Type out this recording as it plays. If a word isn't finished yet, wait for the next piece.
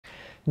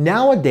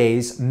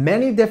Nowadays,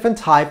 many different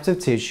types of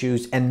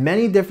tissues and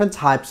many different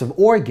types of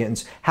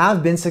organs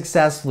have been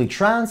successfully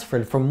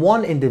transferred from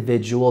one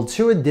individual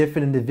to a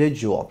different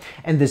individual,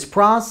 and this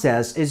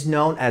process is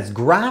known as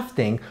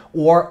grafting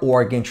or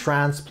organ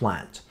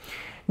transplant.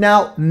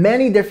 Now,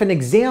 many different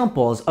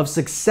examples of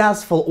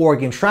successful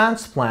organ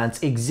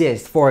transplants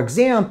exist. For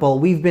example,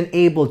 we've been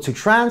able to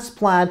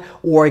transplant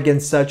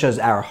organs such as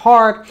our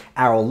heart,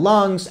 our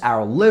lungs,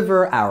 our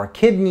liver, our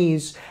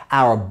kidneys,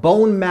 our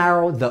bone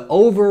marrow, the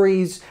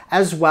ovaries,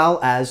 as well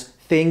as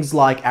things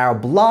like our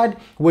blood,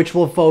 which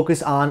we'll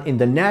focus on in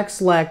the next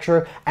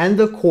lecture, and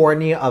the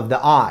cornea of the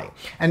eye.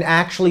 And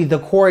actually, the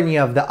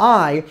cornea of the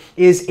eye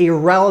is a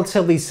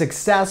relatively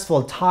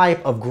successful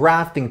type of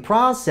grafting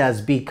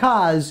process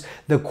because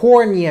the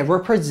cornea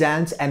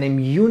represents an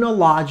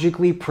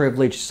immunologically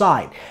privileged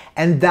site.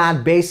 And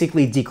that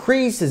basically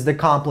decreases the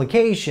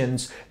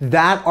complications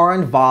that are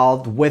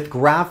involved with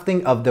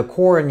grafting of the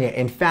cornea.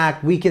 In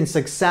fact, we can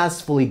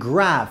successfully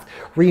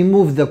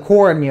remove the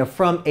cornea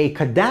from a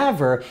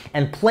cadaver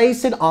and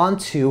place it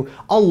onto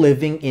a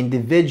living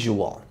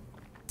individual.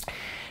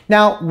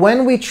 Now,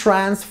 when we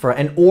transfer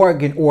an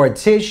organ or a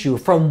tissue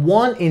from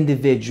one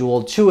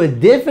individual to a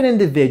different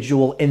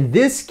individual, in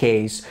this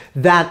case,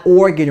 that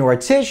organ or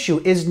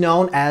tissue is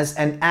known as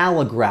an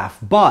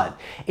allograft. But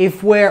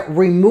if we're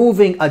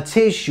removing a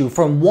tissue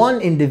from one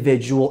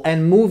individual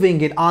and moving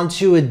it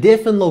onto a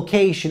different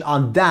location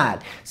on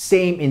that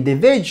same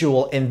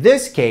individual, in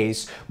this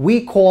case,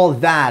 we call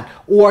that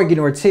organ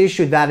or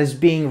tissue that is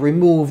being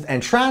removed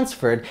and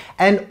transferred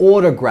an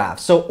autograft.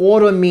 So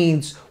auto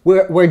means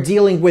we're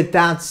dealing with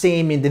that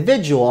same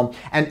individual,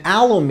 and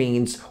allo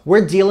means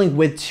we're dealing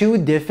with two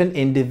different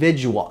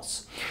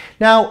individuals.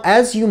 Now,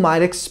 as you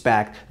might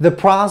expect, the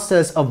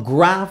process of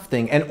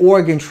grafting and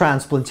organ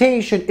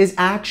transplantation is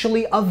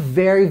actually a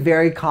very,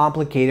 very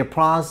complicated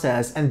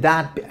process, and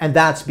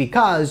that's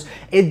because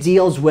it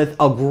deals with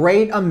a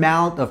great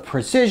amount of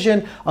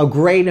precision, a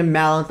great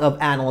amount of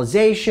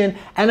analyzation,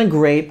 and a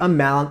great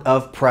amount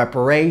of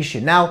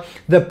preparation. Now,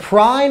 the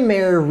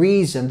primary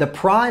reason, the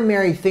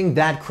primary thing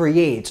that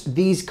creates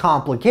these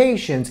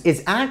complications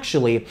is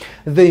actually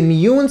the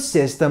immune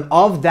system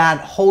of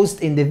that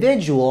host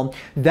individual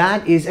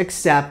that is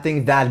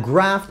accepting that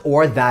graft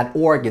or that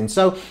organ.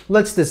 So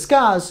let's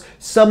discuss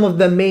some of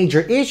the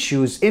major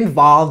issues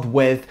involved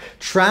with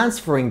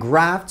transferring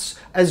grafts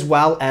as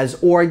well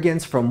as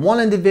organs from one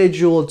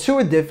individual to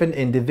a different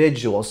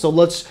individual. So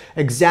let's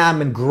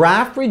examine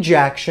graft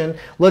rejection,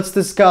 let's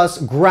discuss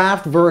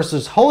graft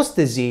versus host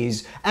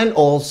disease, and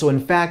also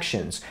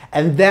infections.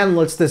 And then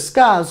let's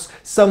discuss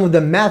some of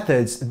the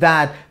methods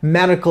that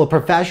medical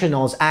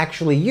professionals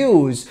actually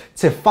use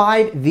to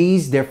fight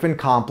these different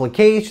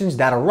complications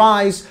that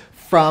arise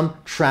from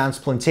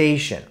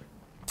transplantation.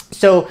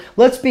 So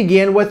let's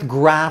begin with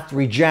graft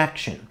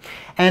rejection.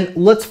 And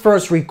let's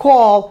first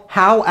recall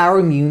how our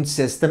immune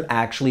system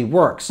actually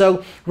works.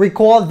 So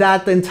recall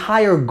that the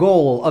entire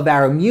goal of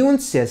our immune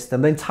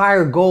system, the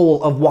entire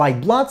goal of white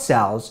blood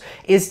cells,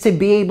 is to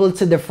be able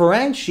to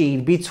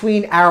differentiate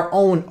between our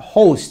own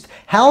host,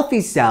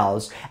 healthy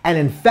cells, and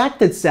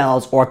infected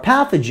cells or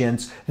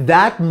pathogens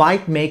that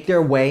might make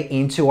their way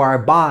into our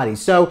body.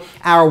 So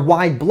our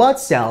white blood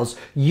cells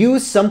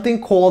use something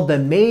called the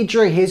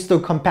major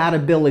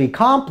histocompatibility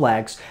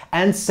complex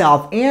and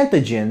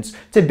self-antigens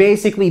to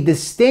basically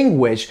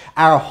distinguish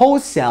our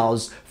host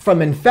cells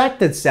from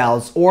infected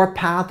cells or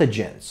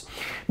pathogens.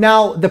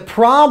 Now, the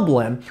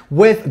problem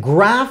with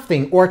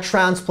grafting or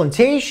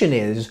transplantation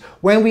is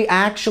when we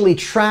actually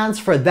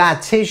transfer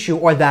that tissue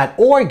or that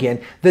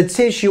organ, the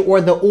tissue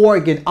or the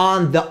organ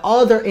on the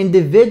other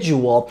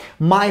individual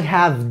might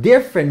have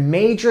different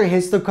major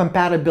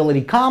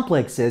histocompatibility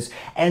complexes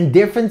and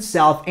different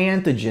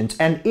self-antigens.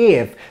 And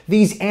if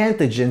these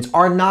antigens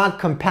are not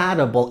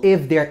compatible,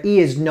 if there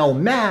is no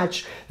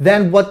match,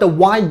 then what the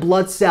white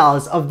blood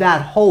cells of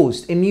that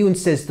host immune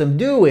system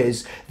do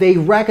is they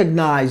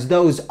recognize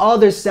those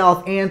other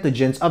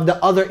self-antigens of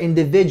the other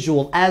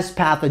individual as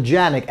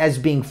pathogenic, as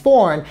being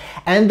foreign,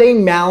 and they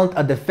mount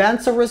a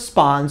defensive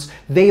response.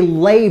 They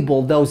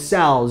label those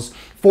cells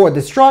for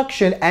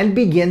destruction and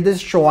begin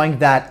destroying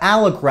that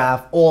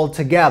allograft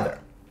altogether.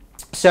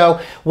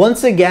 So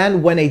once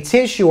again, when a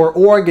tissue or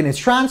organ is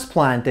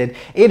transplanted,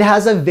 it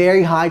has a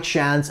very high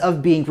chance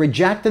of being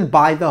rejected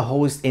by the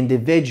host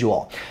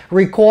individual.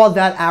 Recall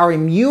that our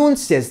immune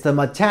system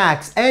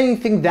attacks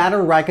anything that it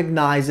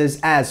recognizes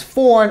as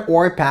foreign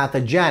or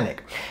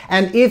pathogenic.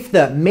 And if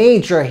the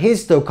major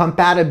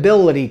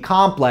histocompatibility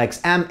complex,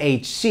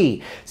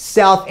 MHC,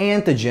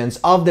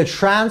 self-antigens of the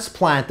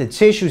transplanted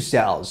tissue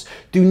cells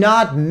do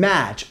not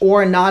match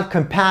or are not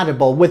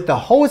compatible with the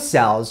host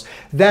cells,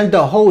 then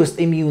the host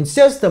immune system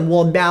system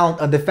will mount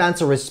a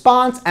defensive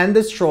response and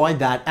destroy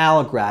that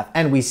allograft.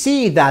 And we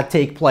see that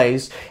take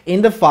place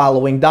in the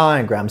following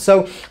diagram.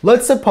 So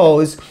let's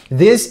suppose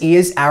this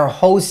is our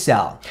host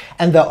cell,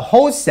 and the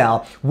host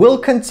cell will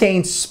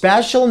contain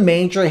special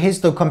major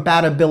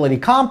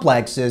histocompatibility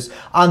complexes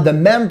on the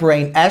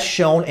membrane as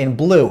shown in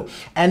blue,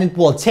 and it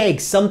will take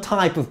some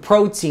type of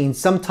protein,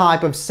 some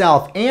type of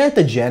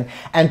self-antigen,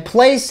 and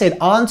place it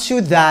onto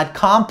that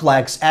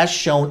complex as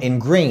shown in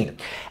green.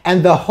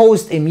 And the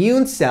host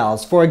immune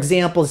cells, for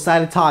example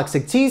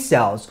cytotoxic T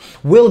cells,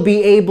 will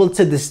be able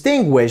to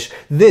distinguish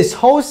this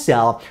host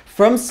cell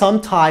from some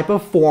type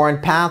of foreign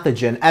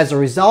pathogen as a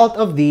result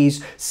of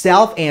these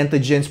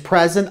self-antigens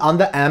present on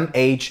the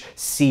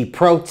MHC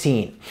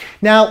protein.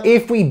 Now,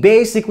 if we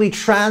basically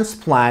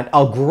transplant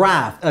a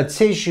graft, a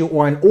tissue,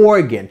 or an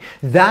organ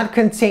that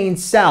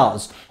contains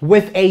cells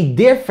with a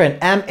different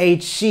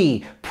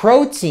MHC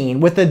protein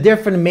with a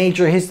different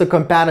major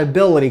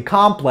histocompatibility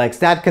complex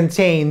that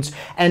contains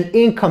an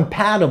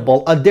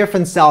incompatible, a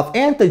different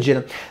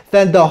self-antigen,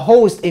 then the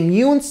host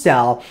immune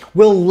cell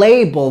will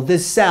label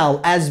this cell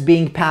as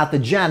being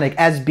pathogenic,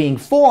 as being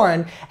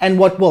foreign, and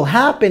what will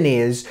happen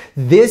is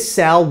this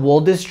cell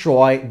will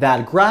destroy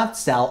that graft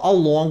cell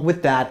along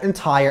with that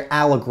entire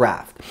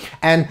allograft.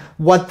 And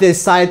what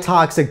this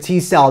cytotoxic T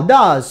cell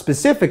does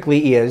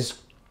specifically is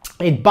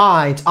it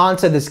binds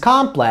onto this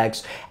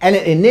complex and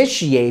it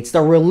initiates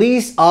the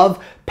release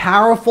of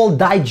powerful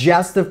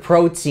digestive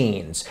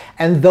proteins,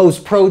 and those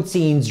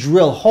proteins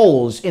drill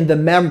holes in the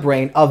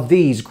membrane of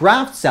these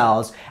graft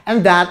cells,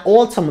 and that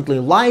ultimately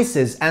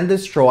lyses and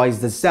destroys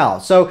the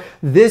cell. So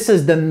this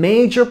is the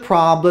major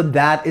problem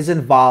that is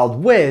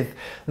involved with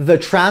the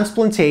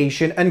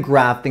transplantation and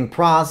grafting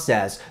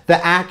process,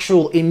 the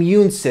actual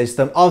immune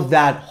system of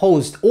that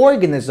host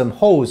organism,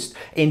 host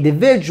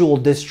individual,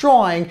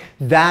 destroying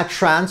that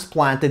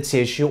transplanted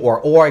tissue or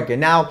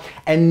organ. Now,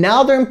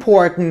 another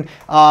important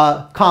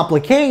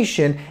complication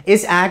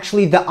is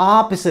actually the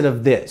opposite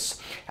of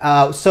this.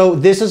 So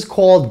this is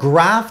called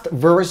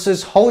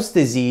graft-versus-host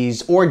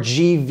disease, or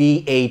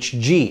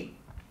GVHG.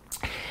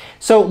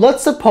 So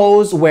let's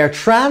suppose we're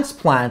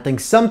transplanting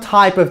some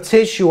type of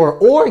tissue or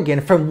organ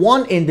from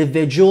one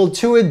individual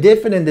to a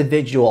different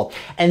individual,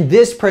 and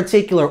this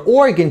particular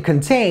organ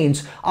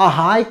contains a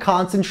high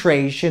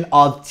concentration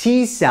of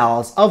T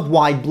cells, of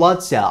white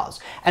blood cells.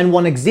 And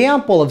one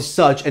example of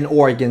such an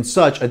organ,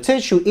 such a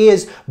tissue,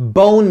 is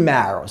bone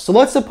marrow. So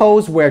let's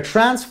suppose we're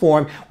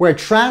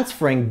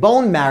transferring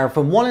bone marrow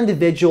from one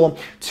individual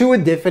to a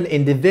different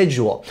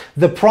individual.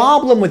 The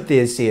problem with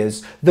this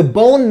is the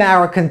bone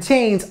marrow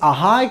contains a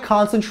high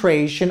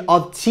concentration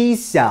of T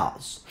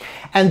cells.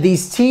 And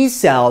these T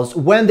cells,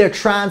 when they're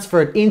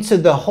transferred into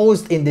the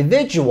host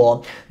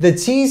individual, the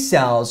T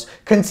cells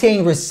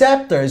contain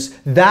receptors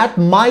that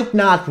might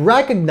not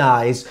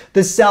recognize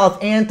the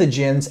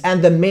self-antigens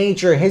and the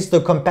major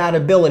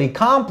histocompatibility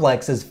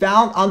complexes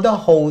found on the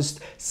host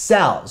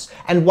cells.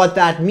 And what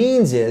that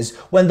means is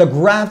when the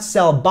graft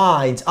cell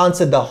binds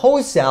onto the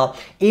host cell,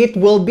 it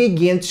will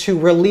begin to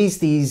release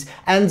these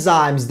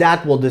enzymes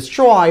that will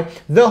destroy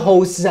the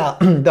host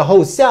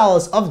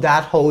cells of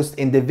that host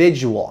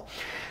individual.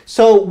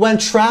 So when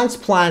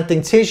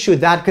transplanting tissue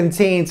that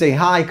contains a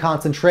high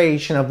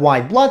concentration of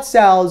white blood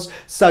cells,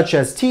 such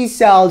as T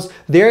cells,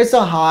 there's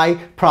a high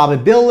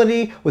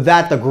probability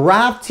that the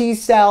graft T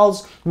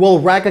cells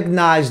will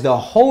recognize the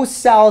host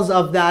cells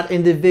of that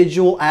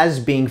individual as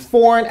being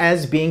foreign,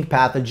 as being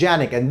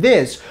pathogenic. And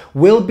this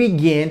will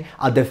begin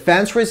a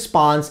defense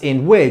response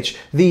in which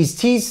these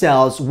T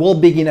cells will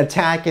begin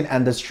attacking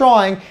and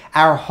destroying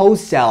our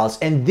host cells.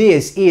 And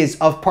this is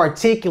of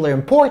particular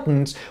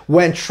importance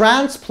when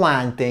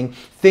transplanting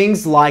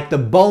things like the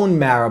bone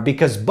marrow,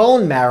 because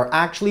bone marrow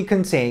actually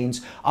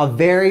contains a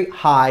very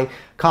high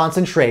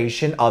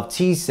concentration of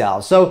T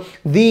cells. So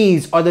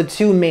these are the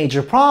two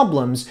major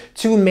problems,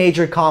 two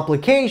major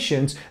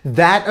complications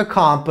that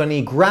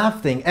accompany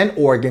grafting and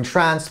organ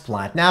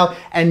transplant. Now,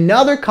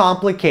 another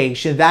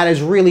complication that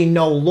is really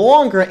no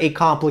longer a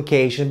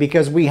complication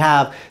because we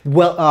have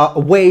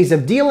ways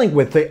of dealing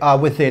with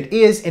it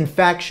is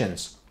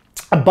infections.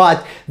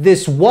 But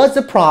this was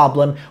a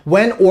problem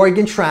when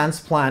organ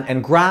transplant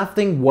and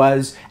grafting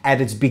was at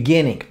its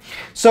beginning.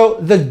 So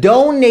the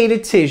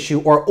donated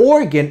tissue or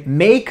organ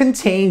may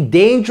contain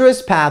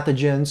dangerous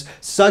pathogens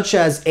such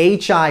as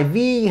HIV,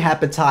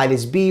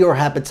 hepatitis B or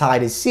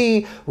hepatitis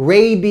C,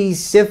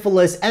 rabies,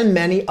 syphilis, and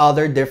many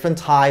other different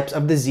types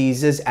of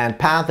diseases and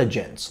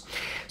pathogens.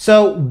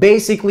 So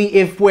basically,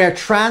 if we're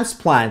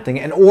transplanting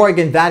an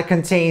organ that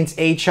contains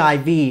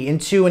HIV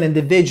into an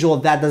individual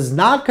that does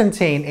not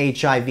contain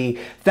HIV,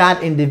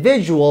 that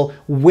individual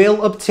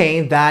will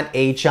obtain that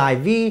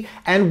HIV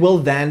and will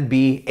then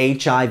be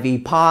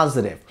HIV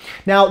positive.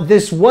 Now,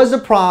 this was a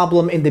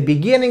problem in the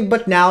beginning,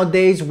 but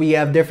nowadays we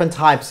have different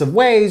types of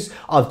ways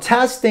of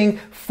testing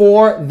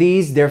for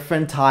these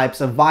different types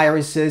of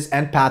viruses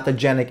and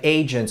pathogenic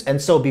agents.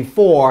 And so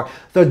before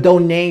the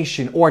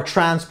donation or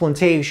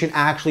transplantation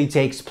actually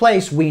takes takes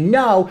place, we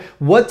know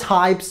what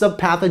types of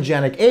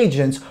pathogenic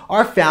agents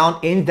are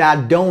found in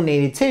that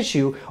donated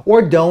tissue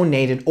or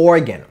donated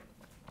organ.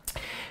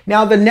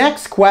 Now, the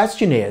next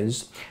question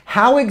is,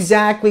 how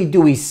exactly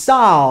do we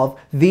solve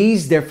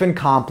these different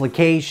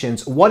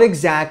complications? What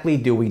exactly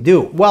do we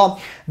do?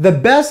 Well, the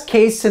best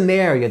case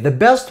scenario, the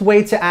best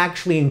way to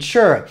actually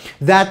ensure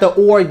that the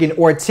organ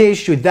or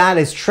tissue that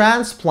is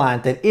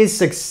transplanted is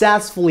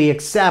successfully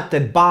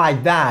accepted by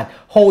that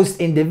host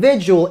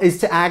individual is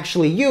to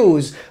actually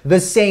use the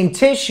same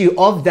tissue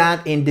of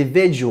that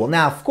individual.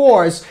 Now, of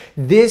course,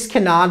 this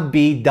cannot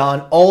be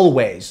done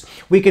always.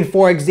 We can,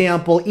 for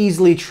example,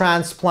 easily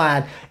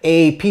transplant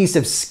a piece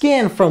of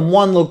skin from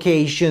one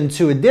location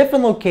to a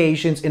different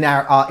locations in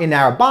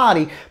our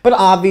body, but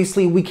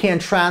obviously we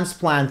can't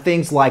transplant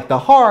things like the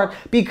heart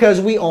because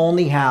we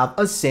only have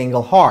a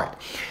single heart.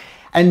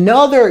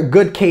 Another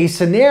good case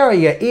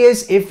scenario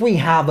is if we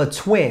have a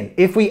twin.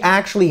 If we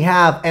actually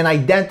have an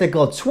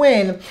identical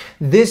twin,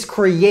 this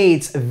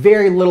creates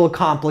very little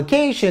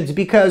complications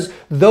because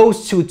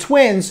those two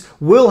twins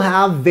will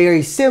have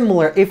very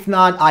similar, if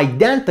not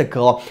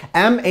identical,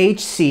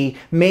 MHC,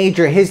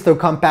 major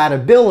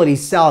histocompatibility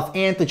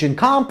self-antigen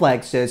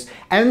complexes.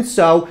 And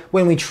so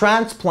when we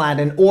transplant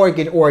an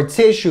organ or a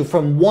tissue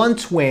from one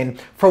twin,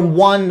 from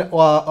one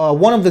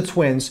of the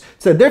twins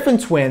to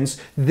different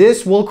twins,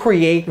 this will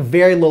create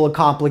very little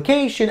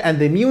complication and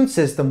the immune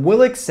system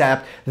will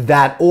accept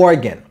that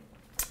organ.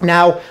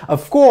 Now,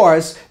 of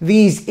course,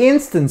 these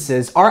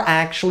instances are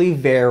actually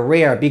very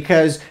rare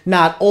because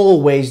not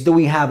always do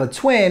we have a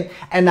twin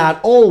and not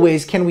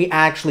always can we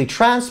actually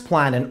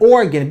transplant an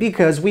organ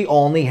because we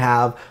only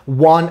have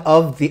one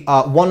of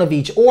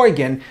each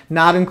organ,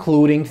 not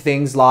including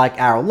things like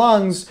our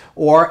lungs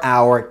or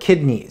our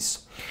kidneys.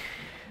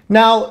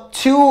 Now,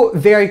 two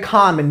very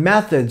common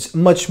methods,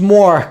 much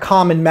more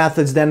common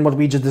methods than what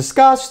we just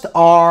discussed,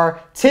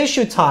 are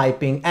tissue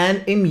typing and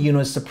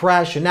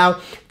immunosuppression.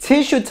 Now,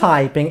 tissue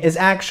typing is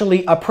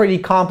actually a pretty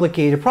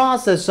complicated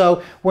process,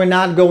 so we're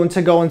not going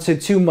to go into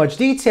too much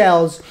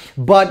details,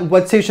 but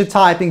what tissue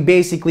typing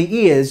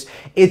basically is,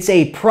 it's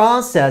a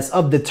process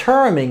of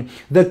determining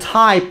the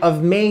type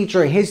of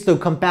major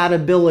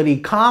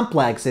histocompatibility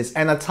complexes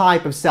and a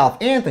type of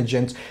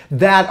self-antigens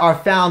that are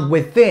found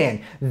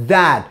within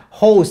that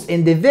host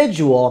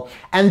individual,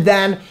 and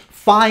then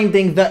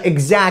finding the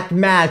exact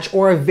match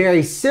or a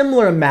very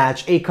similar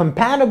match, a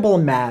compatible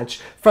match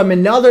from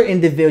another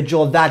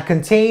individual that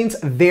contains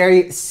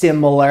very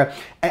similar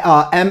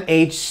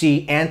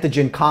MHC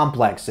antigen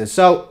complexes.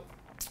 So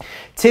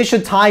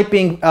tissue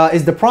typing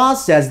is the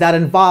process that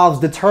involves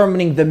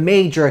determining the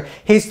major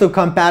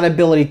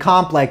histocompatibility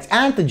complex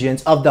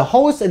antigens of the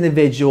host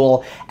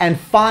individual and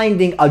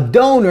finding a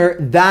donor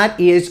that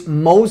is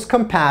most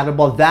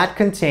compatible, that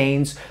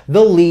contains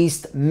the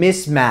least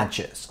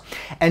mismatches.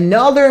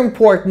 Another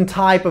important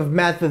type of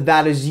method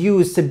that is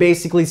used to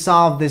basically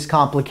solve these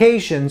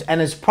complications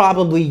and is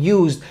probably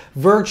used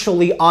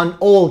virtually on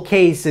all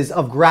cases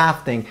of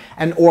grafting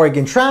and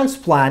organ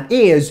transplant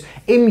is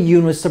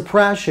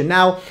immunosuppression.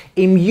 Now,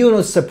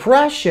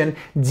 immunosuppression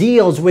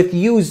deals with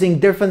using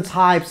different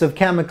types of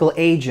chemical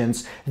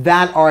agents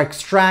that are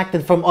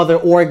extracted from other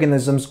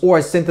organisms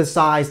or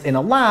synthesized in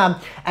a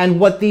lab, and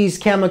what these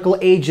chemical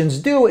agents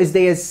do is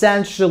they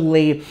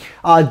essentially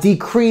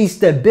decrease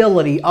the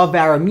ability of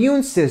our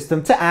immune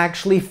system to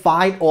actually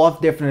fight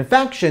off different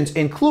infections,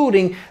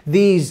 including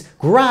these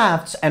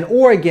grafts and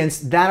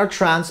organs that are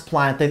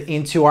transplanted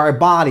into our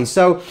body.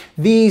 So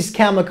these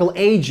chemical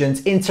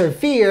agents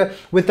interfere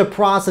with the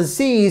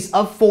processes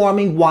of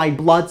forming white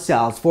blood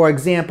cells. For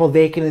example,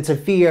 they can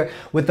interfere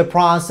with the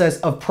process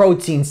of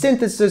protein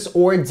synthesis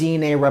or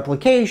DNA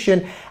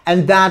replication,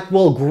 and that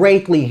will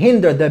greatly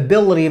hinder the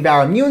ability of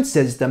our immune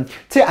system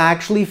to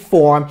actually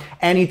form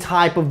any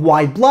type of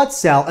white blood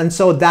cell, and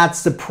so that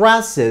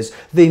suppresses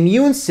the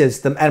immune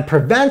system and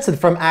prevents it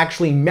from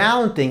actually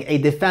mounting a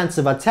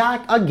defensive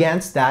attack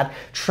against that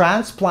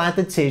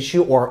transplanted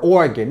tissue or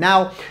organ.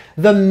 Now,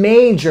 the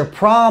major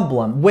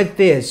problem with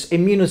this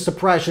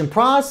immunosuppression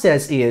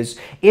process is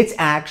it's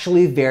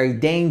actually very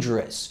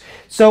dangerous.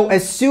 So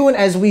as soon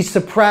as we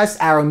suppress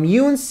our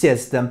immune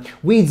system,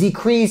 we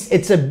decrease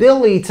its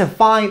ability to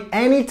fight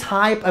any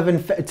type of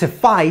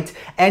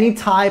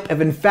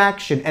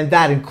infection, and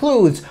that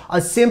includes a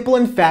simple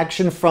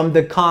infection from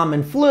the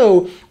common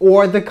flu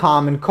or the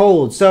common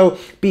cold. So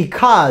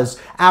because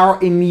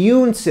our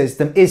immune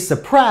system is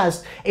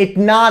suppressed, it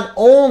not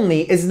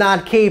only is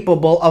not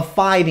capable of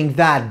fighting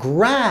that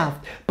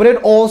graft, but it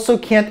also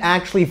can't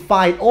actually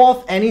fight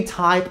off any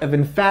type of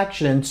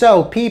infection. And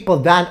so people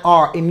that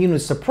are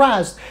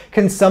immunosuppressed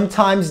can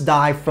sometimes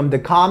die from the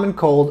common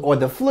cold or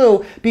the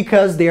flu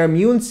because their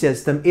immune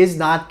system is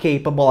not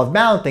capable of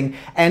mounting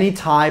any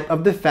type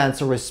of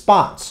defensive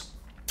response.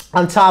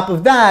 On top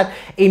of that,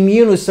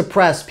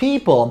 immunosuppressed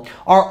people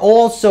are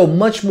also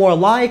much more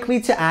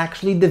likely to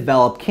actually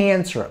develop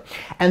cancer.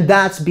 And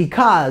that's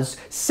because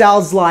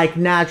cells like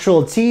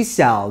natural T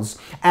cells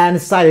and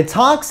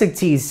cytotoxic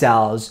T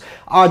cells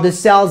are the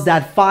cells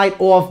that fight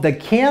off the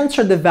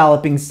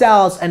cancer-developing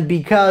cells, and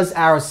because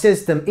our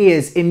system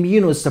is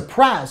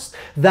immunosuppressed,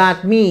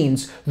 that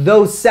means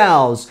those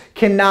cells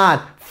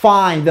cannot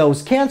find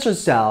those cancer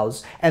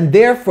cells, and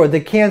therefore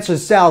the cancer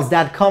cells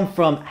that come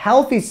from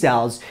healthy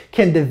cells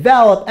can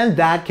develop, and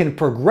that can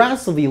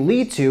progressively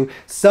lead to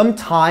some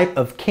type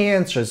of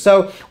cancer.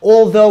 So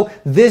although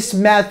this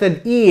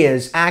method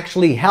is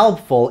actually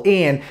helpful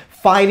in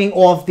fighting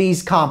off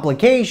these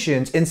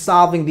complications and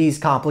solving these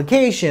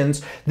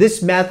complications,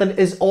 this method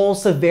is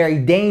also very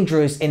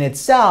dangerous in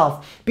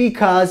itself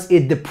because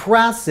it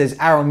depresses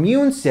our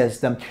immune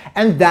system,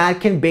 and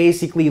that can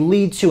basically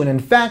lead to an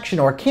infection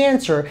or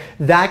cancer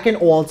that can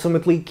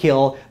ultimately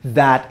kill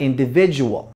that individual.